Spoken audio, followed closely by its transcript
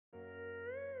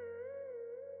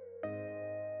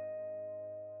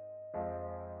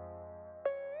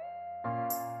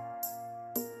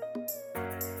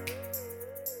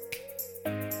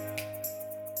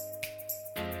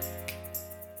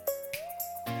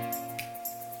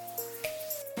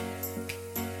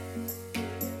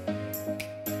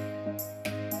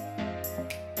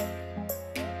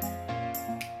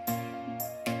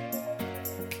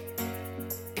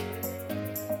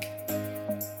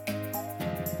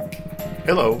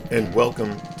Hello and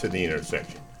welcome to The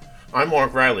Intersection. I'm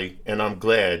Mark Riley and I'm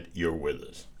glad you're with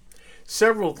us.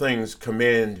 Several things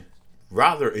command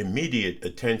rather immediate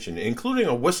attention, including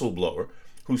a whistleblower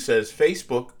who says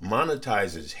Facebook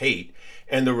monetizes hate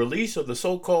and the release of the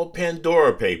so-called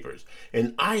Pandora Papers,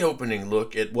 an eye-opening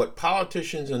look at what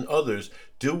politicians and others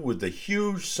do with the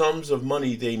huge sums of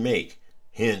money they make.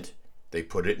 Hint, they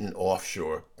put it in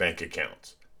offshore bank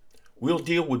accounts. We'll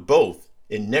deal with both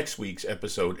in next week's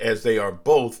episode as they are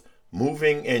both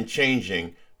moving and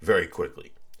changing very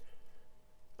quickly.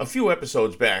 A few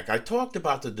episodes back, I talked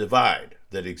about the divide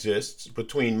that exists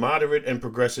between moderate and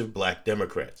progressive black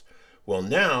Democrats. Well,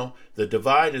 now the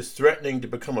divide is threatening to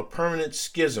become a permanent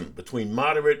schism between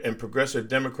moderate and progressive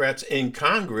Democrats in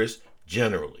Congress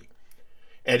generally.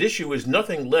 At issue is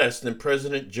nothing less than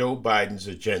President Joe Biden's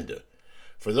agenda.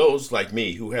 For those like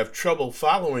me who have trouble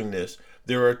following this,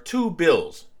 there are two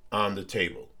bills on the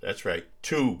table. That's right,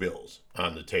 two bills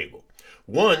on the table.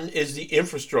 One is the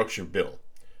infrastructure bill,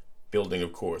 building,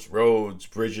 of course, roads,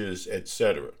 bridges,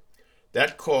 etc.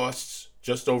 That costs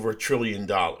just over $1 trillion.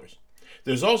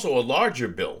 There's also a larger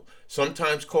bill,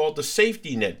 sometimes called the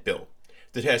safety net bill,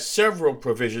 that has several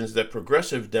provisions that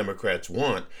progressive Democrats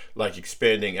want, like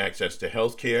expanding access to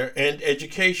health care and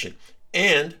education,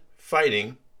 and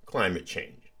fighting climate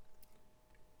change.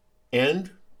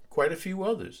 And quite a few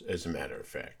others, as a matter of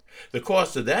fact. The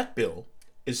cost of that bill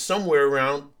is somewhere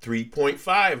around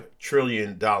 $3.5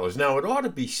 trillion. Now, it ought to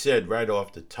be said right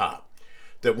off the top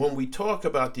that when we talk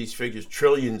about these figures,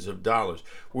 trillions of dollars,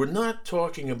 we're not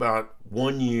talking about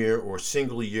 1 year or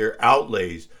single year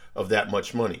outlays of that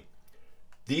much money.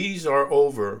 These are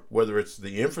over, whether it's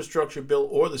the infrastructure bill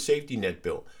or the safety net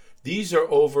bill, these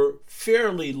are over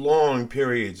fairly long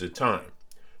periods of time.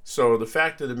 So the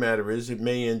fact of the matter is it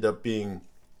may end up being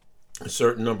a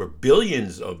certain number of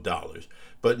billions of dollars,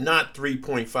 but not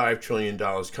 $3.5 trillion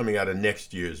coming out of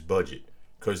next year's budget,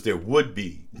 because there would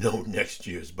be no next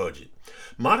year's budget.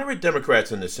 Moderate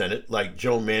Democrats in the Senate, like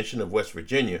Joe Manchin of West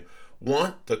Virginia,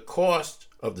 want the cost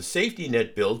of the safety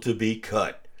net bill to be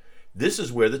cut. This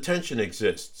is where the tension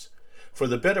exists. For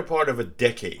the better part of a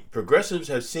decade, progressives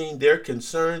have seen their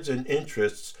concerns and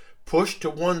interests pushed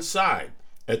to one side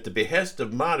at the behest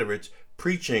of moderates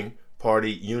preaching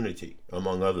party unity,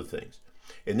 among other things.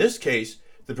 In this case,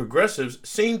 the progressives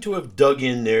seem to have dug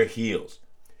in their heels.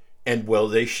 And well,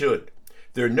 they should.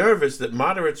 They're nervous that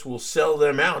moderates will sell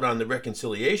them out on the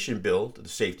reconciliation bill, the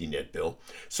safety net bill,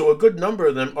 so a good number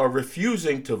of them are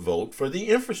refusing to vote for the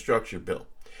infrastructure bill.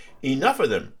 Enough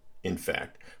of them, in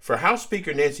fact, for House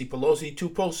Speaker Nancy Pelosi to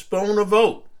postpone a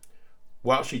vote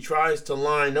while she tries to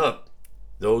line up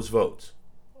those votes.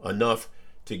 Enough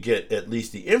to get at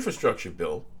least the infrastructure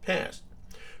bill passed.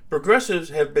 Progressives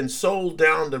have been sold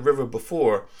down the river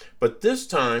before, but this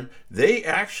time they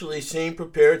actually seem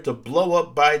prepared to blow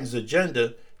up Biden's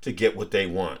agenda to get what they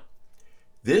want.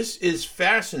 This is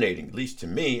fascinating, at least to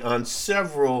me, on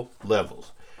several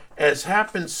levels. As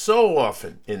happened so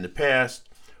often in the past,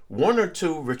 one or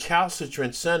two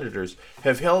recalcitrant senators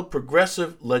have held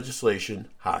progressive legislation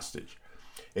hostage.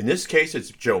 In this case,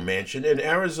 it's Joe Manchin and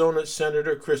Arizona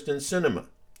Senator Kyrsten Sinema.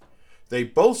 They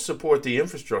both support the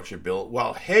infrastructure bill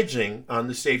while hedging on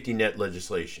the safety net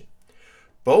legislation.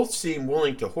 Both seem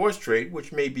willing to horse trade,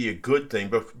 which may be a good thing,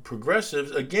 but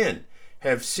progressives, again,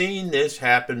 have seen this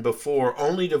happen before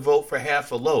only to vote for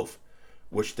half a loaf,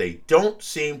 which they don't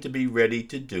seem to be ready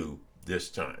to do this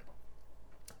time.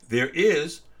 There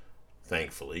is,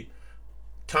 thankfully,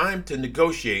 time to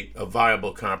negotiate a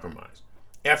viable compromise.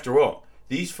 After all,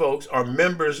 these folks are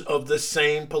members of the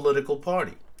same political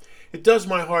party. It does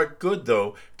my heart good,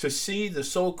 though, to see the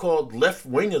so-called left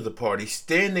wing of the party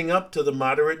standing up to the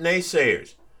moderate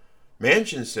naysayers.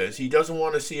 Manchin says he doesn't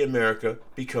want to see America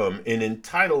become an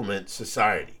entitlement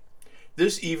society.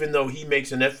 This even though he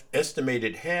makes an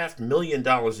estimated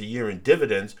 $500,000 a year in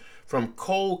dividends from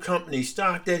coal company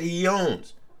stock that he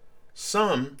owns.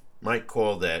 Some might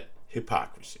call that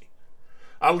hypocrisy.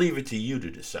 I'll leave it to you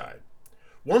to decide.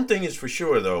 One thing is for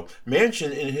sure, though,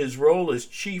 Manchin, in his role as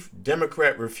chief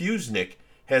Democrat refusenik,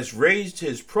 has raised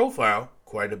his profile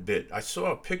quite a bit. I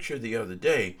saw a picture the other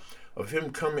day of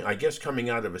him coming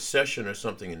out of a session or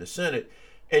something in the Senate,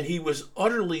 and he was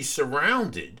utterly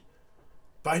surrounded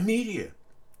by media,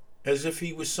 as if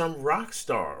he was some rock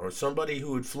star or somebody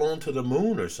who had flown to the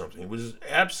moon or something. It was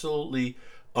absolutely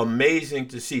amazing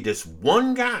to see this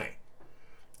one guy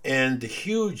and the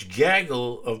huge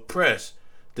gaggle of press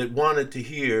that wanted to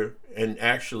hear and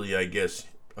actually, I guess,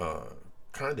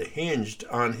 kind of hinged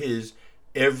on his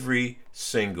every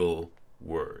single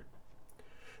word.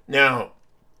 Now,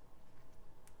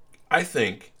 I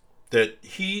think that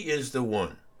he is the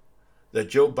one that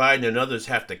Joe Biden and others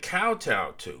have to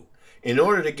kowtow to in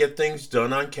order to get things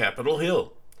done on Capitol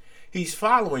Hill. He's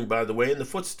following, by the way, in the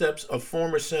footsteps of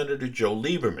former Senator Joe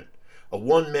Lieberman, a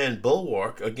one-man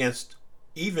bulwark against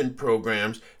even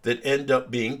programs that end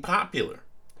up being popular.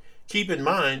 Keep in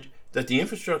mind that the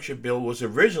infrastructure bill was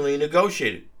originally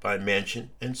negotiated by Manchin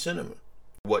and Sinema.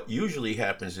 What usually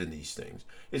happens in these things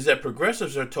is that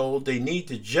progressives are told they need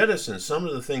to jettison some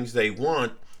of the things they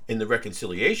want in the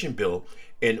reconciliation bill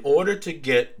in order to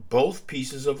get both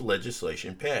pieces of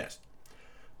legislation passed.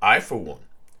 I, for one,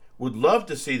 would love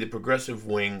to see the progressive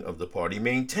wing of the party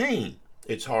maintain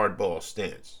its hardball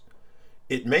stance.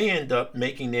 It may end up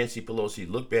making Nancy Pelosi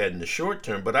look bad in the short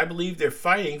term, but I believe they're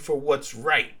fighting for what's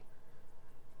right.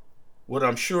 What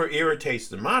I'm sure irritates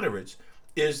the moderates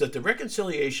is that the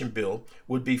reconciliation bill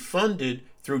would be funded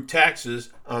through taxes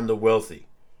on the wealthy.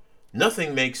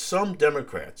 Nothing makes some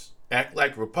Democrats act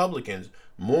like Republicans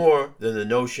more than the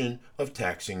notion of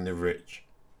taxing the rich.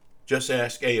 Just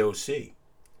ask AOC.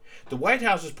 The White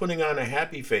House is putting on a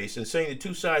happy face and saying the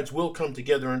two sides will come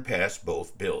together and pass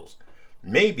both bills.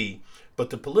 Maybe, but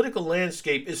the political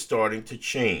landscape is starting to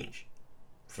change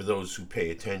for those who pay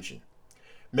attention.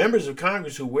 Members of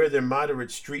Congress who wear their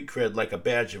moderate street cred like a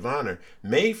badge of honor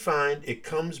may find it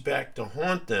comes back to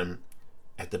haunt them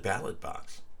at the ballot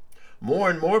box. More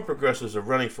and more progressives are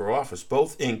running for office,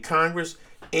 both in Congress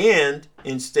and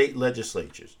in state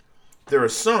legislatures. There are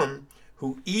some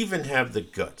who even have the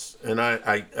guts, and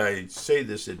I say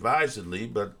this advisedly,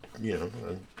 but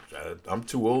I'm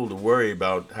too old to worry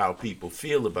about how people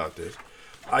feel about this.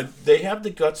 They have the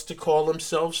guts to call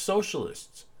themselves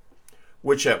socialists,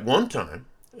 which at one time,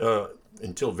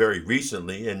 until very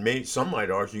recently, and some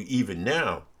might argue even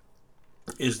now,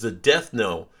 is the death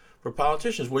knell for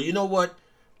politicians. Well, you know what?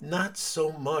 Not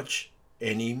so much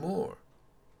anymore.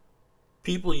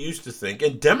 People used to think,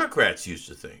 and Democrats used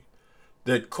to think,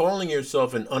 that calling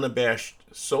yourself an unabashed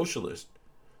socialist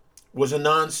was a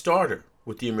non-starter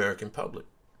with the American public.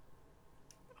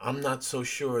 I'm not so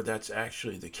sure that's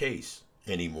actually the case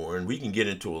anymore, and we can get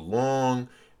into a long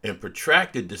and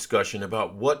protracted discussion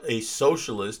about what a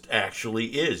socialist actually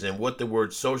is and what the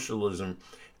word socialism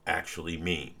actually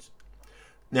means.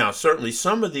 Now, certainly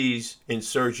some of these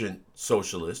insurgent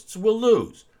socialists will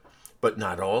lose, but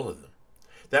not all of them.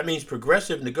 That means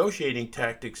progressive negotiating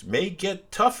tactics may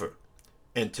get tougher,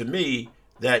 and to me,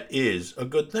 that is a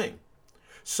good thing.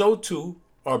 So too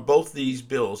are both these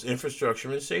bills,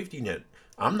 infrastructure and safety net.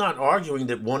 I'm not arguing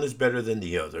that one is better than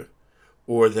the other,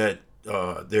 or that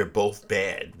they're both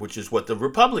bad, which is what the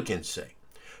Republicans say.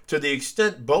 To the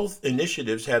extent both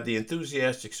initiatives have the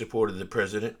enthusiastic support of the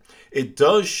president, it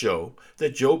does show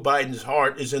that Joe Biden's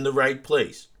heart is in the right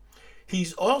place.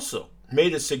 He's also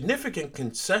made a significant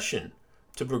concession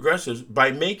to progressives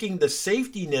by making the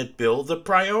safety net bill the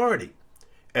priority,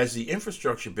 as the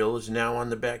infrastructure bill is now on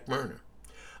the back burner.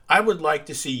 I would like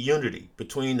to see unity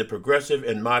between the progressive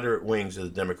and moderate wings of the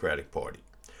Democratic Party.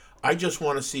 I just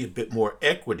want to see a bit more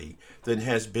equity than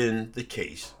has been the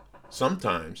case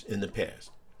sometimes in the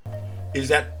past. Is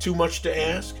that too much to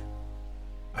ask?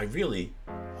 I really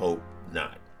hope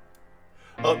not.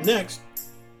 Up next,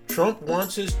 Trump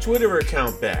wants his Twitter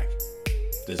account back.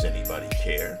 Does anybody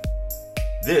care?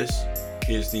 This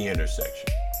is The Intersection.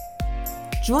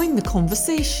 Join the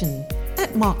conversation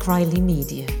at Mark Riley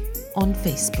Media on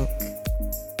Facebook.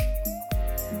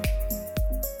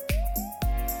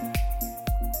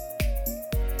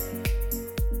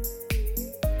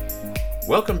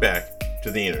 Welcome back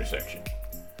to The Intersection.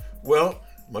 Well,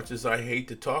 much as I hate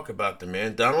to talk about the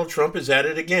man, Donald Trump is at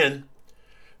it again.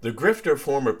 The grifter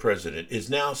former president is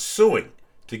now suing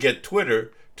to get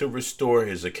Twitter to restore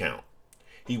his account.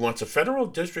 He wants a federal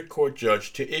district court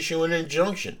judge to issue an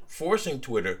injunction forcing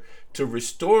Twitter to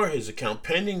restore his account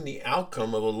pending the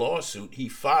outcome of a lawsuit he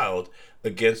filed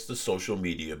against the social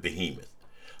media behemoth.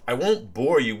 I won't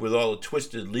bore you with all the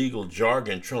twisted legal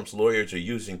jargon Trump's lawyers are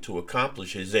using to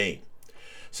accomplish his aim.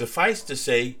 Suffice to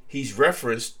say, he's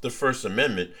referenced the First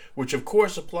Amendment, which of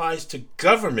course applies to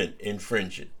government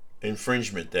infringement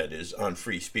that is, on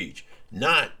free speech,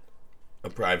 not a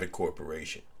private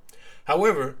corporation.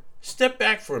 However, step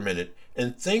back for a minute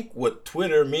and think what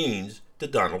Twitter means to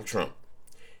Donald Trump.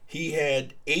 He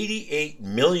had 88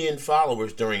 million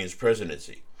followers during his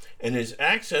presidency, and his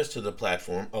access to the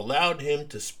platform allowed him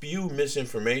to spew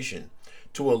misinformation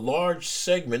to a large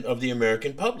segment of the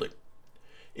American public.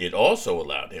 It also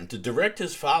allowed him to direct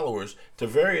his followers to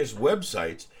various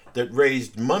websites that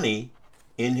raised money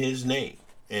in his name.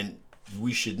 And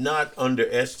we should not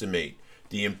underestimate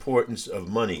the importance of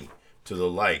money to the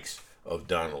likes of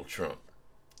Donald Trump.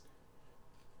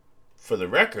 For the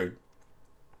record,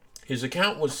 His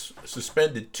account was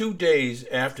suspended 2 days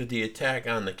after the attack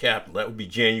on the Capitol. That would be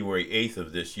January 8th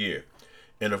of this year.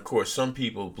 And of course, some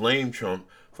people blame Trump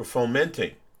for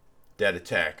fomenting that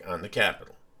attack on the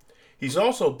Capitol. He's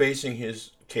also basing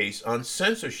his case on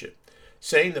censorship,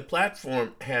 saying the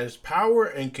platform has power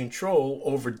and control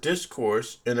over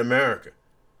discourse in America.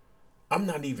 I'm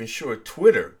not even sure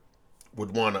Twitter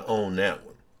would want to own that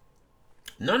one.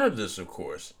 None of this, of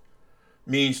course,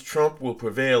 means Trump will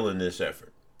prevail in this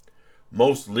effort.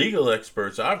 Most legal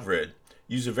experts I've read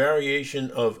use a variation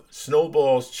of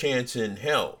Snowball's chance in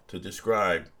hell to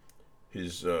describe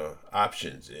his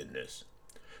options in this.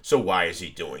 So why is he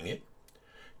doing it?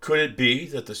 Could it be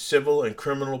that the civil and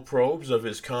criminal probes of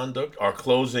his conduct are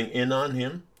closing in on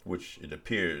him, which it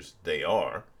appears they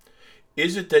are?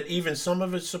 Is it that even some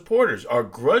of his supporters are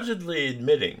grudgingly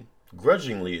admitting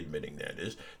that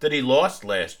is, that he lost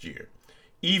last year,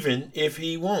 even if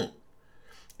he won't?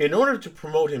 In order to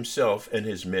promote himself and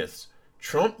his myths,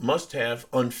 Trump must have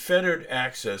unfettered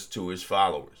access to his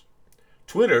followers.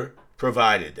 Twitter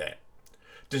provided that.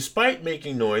 Despite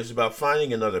making noise about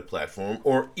finding another platform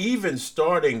or even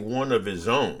starting one of his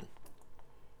own,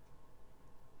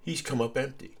 he's come up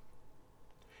empty.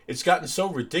 It's gotten so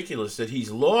ridiculous that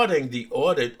he's lauding the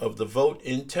audit of the vote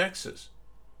in Texas.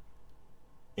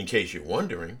 In case you're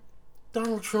wondering,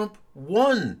 Donald Trump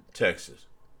won Texas.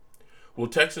 Will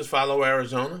Texas follow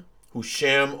Arizona, whose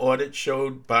sham audit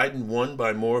showed Biden won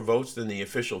by more votes than the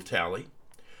official tally?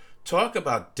 Talk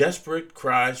about desperate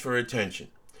cries for attention.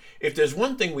 If there's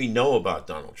one thing we know about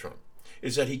Donald Trump,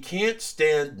 is that he can't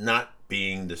stand not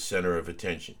being the center of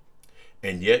attention.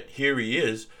 And yet here he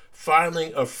is,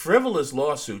 filing a frivolous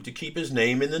lawsuit to keep his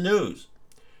name in the news.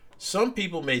 Some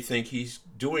people may think he's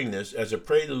doing this as a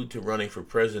prelude to running for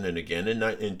president again in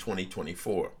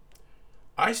 2024.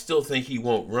 I still think he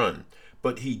won't run,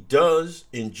 but he does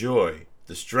enjoy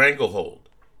the stranglehold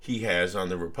he has on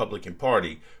the Republican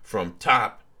Party from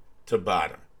top to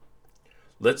bottom.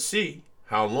 Let's see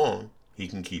how long he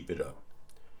can keep it up.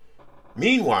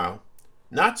 Meanwhile,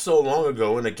 not so long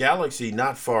ago in a galaxy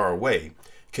not far away,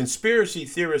 conspiracy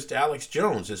theorist Alex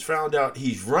Jones has found out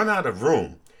he's run out of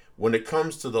room when it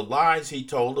comes to the lies he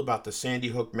told about the Sandy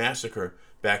Hook massacre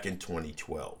back in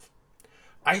 2012.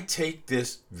 I take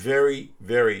this very,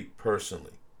 very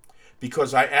personally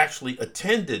because I actually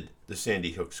attended the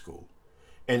Sandy Hook School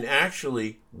and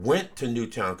actually went to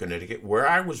Newtown, Connecticut, where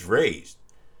I was raised,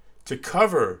 to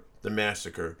cover the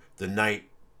massacre the night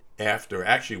after.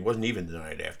 Actually, it wasn't even the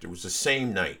night after. It was the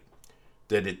same night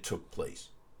that it took place.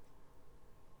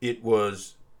 It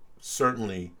was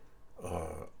certainly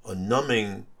a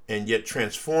numbing and yet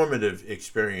transformative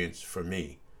experience for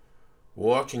me,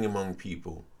 walking among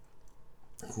people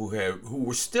who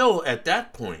were still at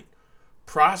that point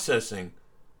processing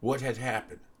what had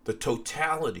happened, the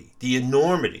totality, the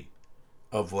enormity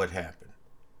of what happened.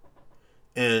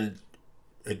 And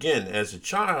again, as a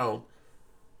child,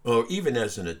 or even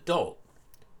as an adult,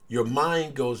 your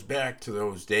mind goes back to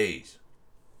those days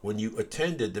when you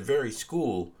attended the very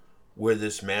school where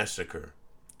this massacre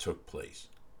took place.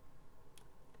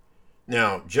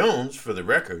 Now, Jones, for the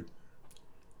record,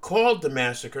 called the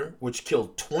massacre, which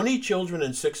killed 20 children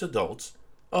and 6 adults,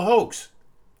 a hoax,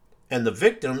 and the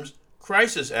victims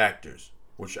crisis actors,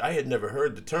 which I had never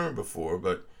heard the term before,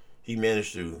 but he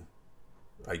managed to,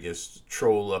 I guess,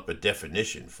 troll up a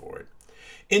definition for it.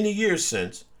 In the years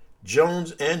since,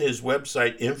 Jones and his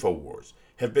website InfoWars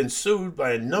have been sued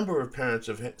by a number of parents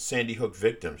of Sandy Hook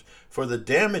victims for the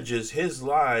damages his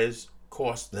lies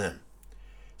cost them.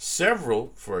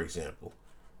 Several, for example,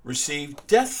 received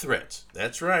death threats.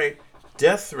 That's right,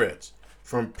 death threats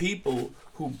from people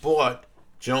who bought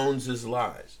Jones's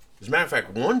lies. As a matter of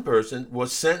fact, one person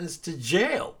was sentenced to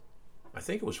jail, I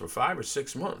think it was for 5 or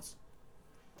 6 months,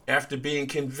 after being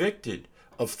convicted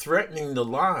of threatening the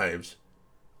lives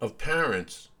of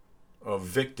parents of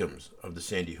victims of the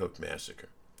Sandy Hook massacre.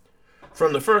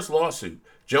 From the first lawsuit,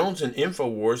 Jones and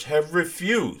InfoWars have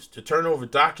refused to turn over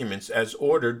documents as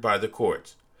ordered by the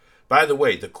courts. By the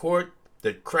way, the court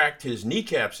that cracked his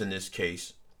kneecaps in this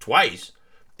case twice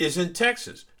is in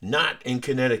Texas, not in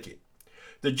Connecticut.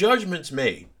 The judgments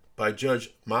made by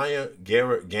Judge Maya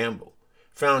Garrett Gamble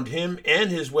found him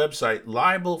and his website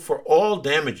liable for all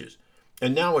damages,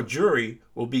 and now a jury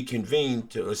will be convened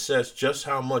to assess just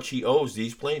how much he owes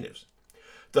these plaintiffs.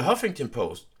 The Huffington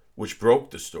Post, which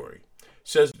broke the story,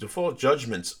 says default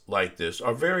judgments like this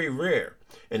are very rare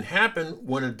and happen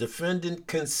when a defendant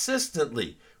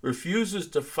consistently refuses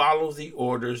to follow the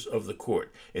orders of the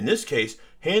court, in this case,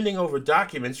 handing over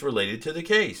documents related to the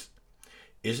case.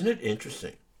 Isn't it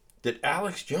interesting that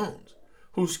Alex Jones,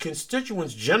 whose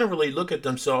constituents generally look at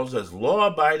themselves as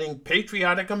law-abiding,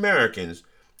 patriotic Americans,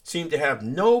 seem to have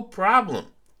no problem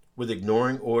with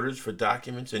ignoring orders for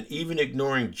documents and even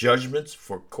ignoring judgments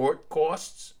for court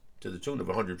costs, to the tune of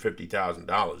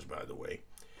 $150,000, by the way.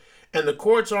 And the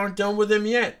courts aren't done with him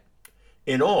yet.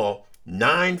 In all,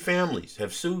 9 families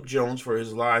have sued Jones for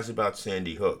his lies about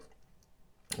Sandy Hook.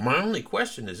 My only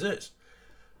question is this: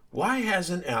 why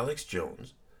hasn't Alex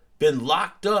Jones been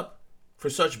locked up for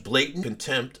such blatant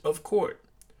contempt of court?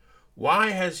 Why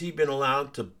has he been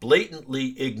allowed to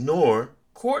blatantly ignore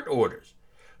court orders?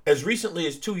 As recently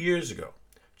as 2 years ago,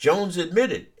 Jones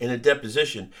admitted in a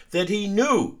deposition that he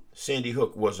knew Sandy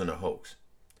Hook wasn't a hoax.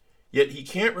 Yet he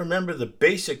can't remember the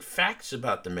basic facts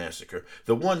about the massacre,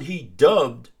 the one he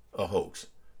dubbed a hoax,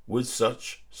 with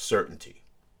such certainty.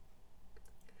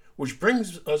 Which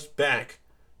brings us back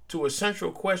to a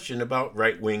central question about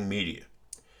right-wing media.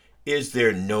 Is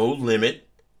there no limit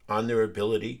on their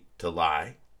ability to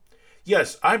lie?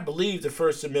 Yes, I believe the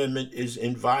First Amendment is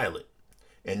inviolate,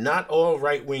 and not all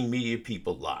right-wing media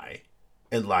people lie,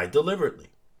 and lie deliberately.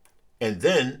 And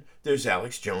then there's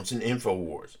Alex Jones and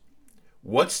InfoWars.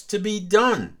 What's to be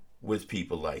done with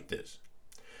people like this?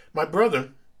 My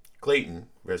brother, Clayton,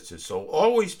 rest his soul,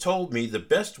 always told me the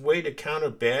best way to counter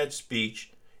bad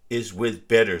speech is with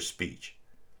better speech.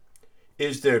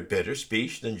 Is there better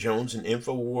speech than Jones and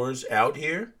InfoWars out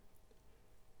here?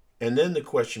 And then the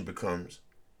question becomes,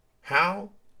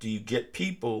 how do you get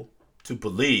people to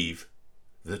believe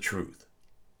the truth?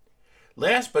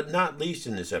 Last but not least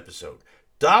in this episode,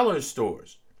 dollar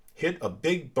stores hit a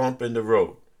big bump in the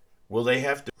road. Will they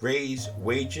have to raise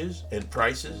wages and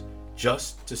prices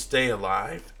just to stay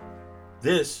alive?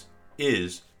 This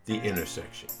is The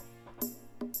Intersection.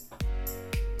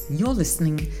 You're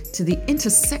listening to The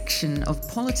Intersection of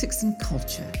Politics and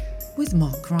Culture with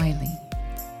Mark Riley.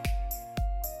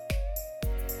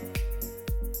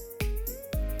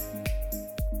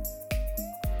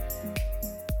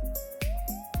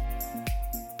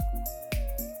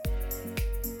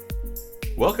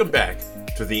 Welcome back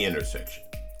to The Intersection.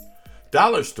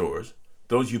 Dollar stores,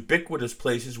 those ubiquitous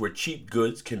places where cheap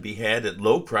goods can be had at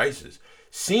low prices,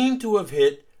 seem to have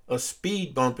hit a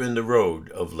speed bump in the road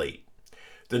of late.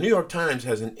 The New York Times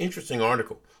has an interesting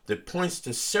article that points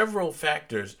to several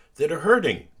factors that are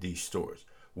hurting these stores,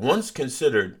 once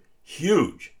considered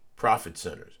huge profit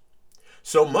centers.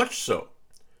 So much so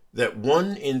that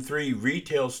 1 in 3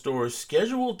 retail stores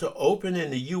scheduled to open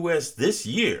in the U.S. this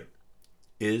year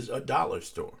is a dollar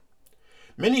store.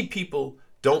 Many people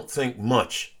don't think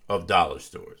much of dollar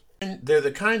stores. And they're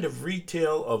the kind of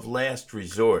retail of last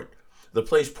resort, the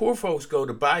place poor folks go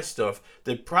to buy stuff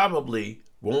that probably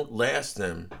won't last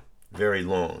them very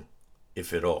long,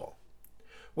 if at all.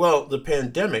 Well, the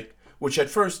pandemic, which at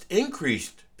first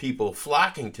increased people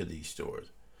flocking to these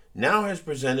stores, now has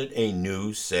presented a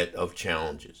new set of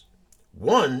challenges.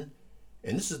 One,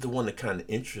 and this is the one that kind of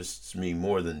interests me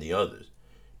more than the others,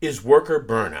 is worker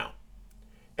burnout.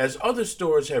 As other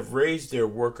stores have raised their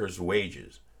workers'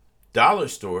 wages, dollar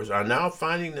stores are now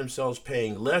finding themselves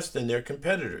paying less than their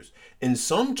competitors, in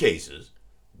some cases,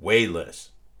 way less.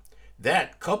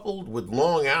 That, coupled with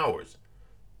long hours,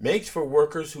 makes for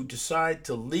workers who decide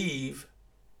to leave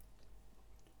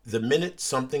the minute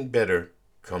something better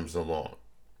comes along,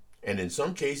 and in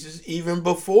some cases, even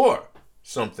before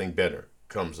something better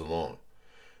comes along.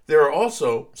 There are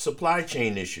also supply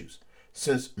chain issues,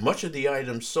 since much of the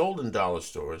items sold in dollar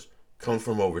stores come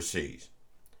from overseas.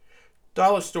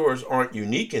 Dollar stores aren't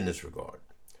unique in this regard,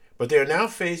 but they are now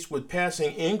faced with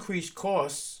passing increased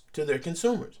costs to their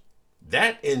consumers.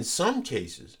 That, in some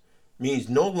cases, means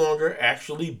no longer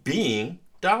actually being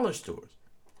dollar stores.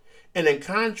 And in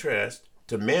contrast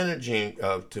to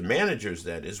managers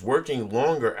that is working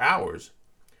longer hours,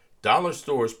 dollar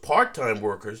stores' part-time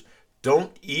workers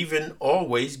don't even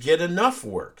always get enough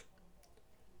work.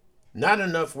 Not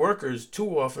enough workers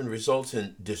too often results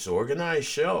in disorganized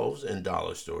shelves in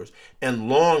dollar stores and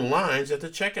long lines at the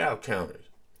checkout counters.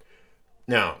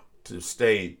 Now, to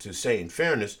say in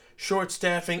fairness, short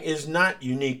staffing is not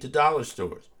unique to dollar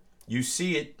stores. You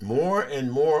see it more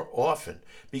and more often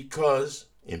because,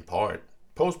 in part,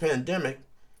 post-pandemic,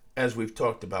 as we've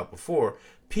talked about before,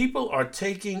 people are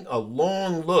taking a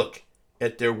long look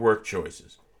at their work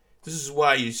choices. This is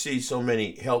why you see so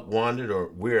many help wanted or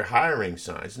we're hiring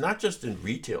signs, not just in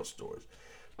retail stores,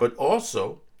 but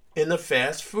also in the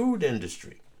fast food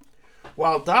industry.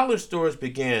 While dollar stores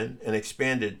began and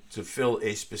expanded to fill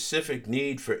a specific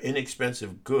need for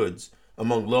inexpensive goods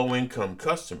among low-income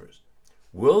customers,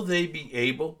 will they be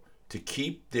able to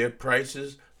keep their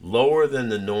prices lower than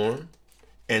the norm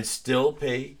and still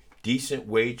pay decent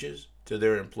wages to to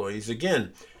their employees.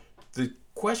 Again, the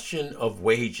question of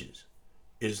wages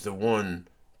is the one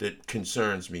that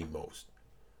concerns me most.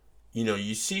 You know,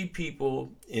 you see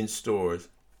people in stores,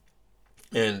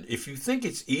 and if you think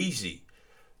it's easy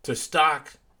to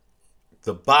stock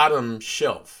the bottom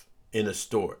shelf in a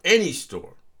store, any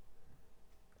store,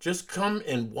 just come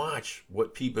and watch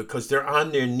what people, because they're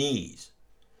on their knees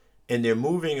and they're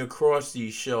moving across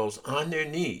these shelves on their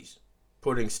knees,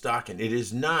 putting stock in. It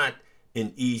is not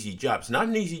an easy job. It's not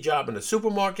an easy job in a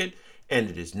supermarket, and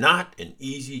it is not an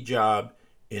easy job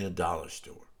in a dollar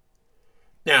store.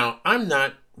 Now, I'm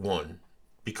not one,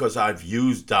 because I've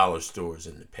used dollar stores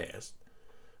in the past,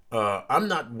 I'm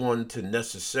not one to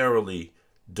necessarily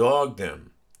dog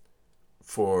them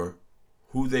for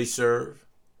who they serve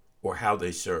or how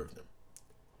they serve them.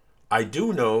 I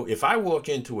do know if I walk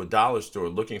into a dollar store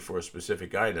looking for a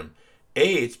specific item,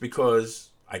 A, it's because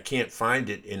I can't find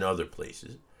it in other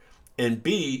places, and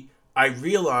B, I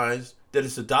realize that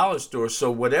it's a dollar store, so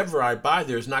whatever I buy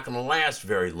there is not going to last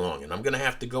very long, and I'm going to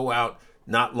have to go out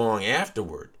not long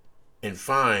afterward and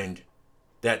find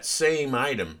that same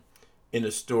item in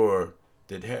a store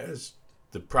that has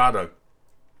the product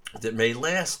that may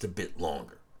last a bit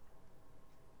longer.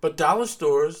 But dollar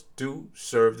stores do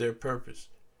serve their purpose.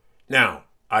 Now,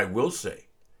 I will say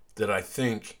that I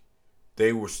think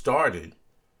they were started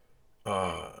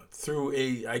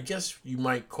through I guess you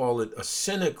might call it a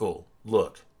cynical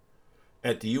look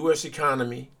at the U.S.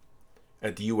 economy,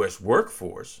 at the U.S.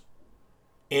 workforce,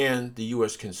 and the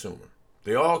U.S. consumer.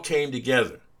 They all came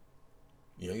together.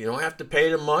 You don't have to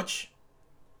pay them much.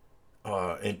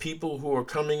 And people who are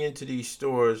coming into these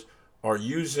stores are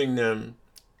using them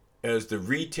as the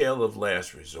retail of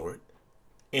last resort,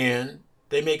 and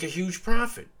they make a huge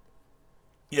profit.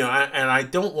 And I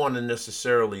don't want to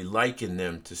necessarily liken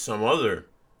them to some other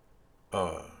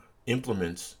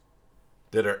implements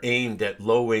that are aimed at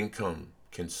low-income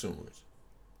consumers.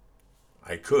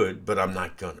 I could, but I'm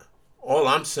not gonna. All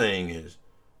I'm saying is,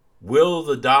 will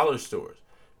the dollar stores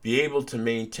be able to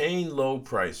maintain low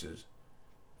prices,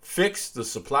 fix the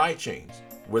supply chains,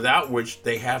 without which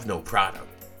they have no product,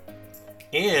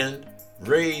 and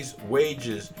raise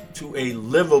wages to a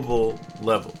livable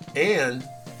level, and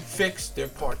fix their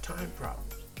part-time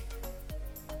problems?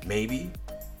 Maybe,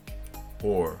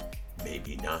 or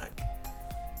maybe not.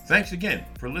 Thanks again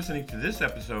for listening to this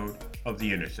episode of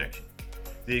The Intersection.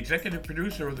 The executive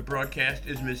producer of the broadcast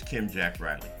is Ms. Kim Jack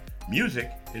Riley.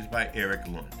 Music is by Eric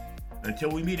Lund.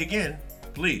 Until we meet again,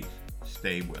 please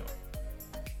stay well.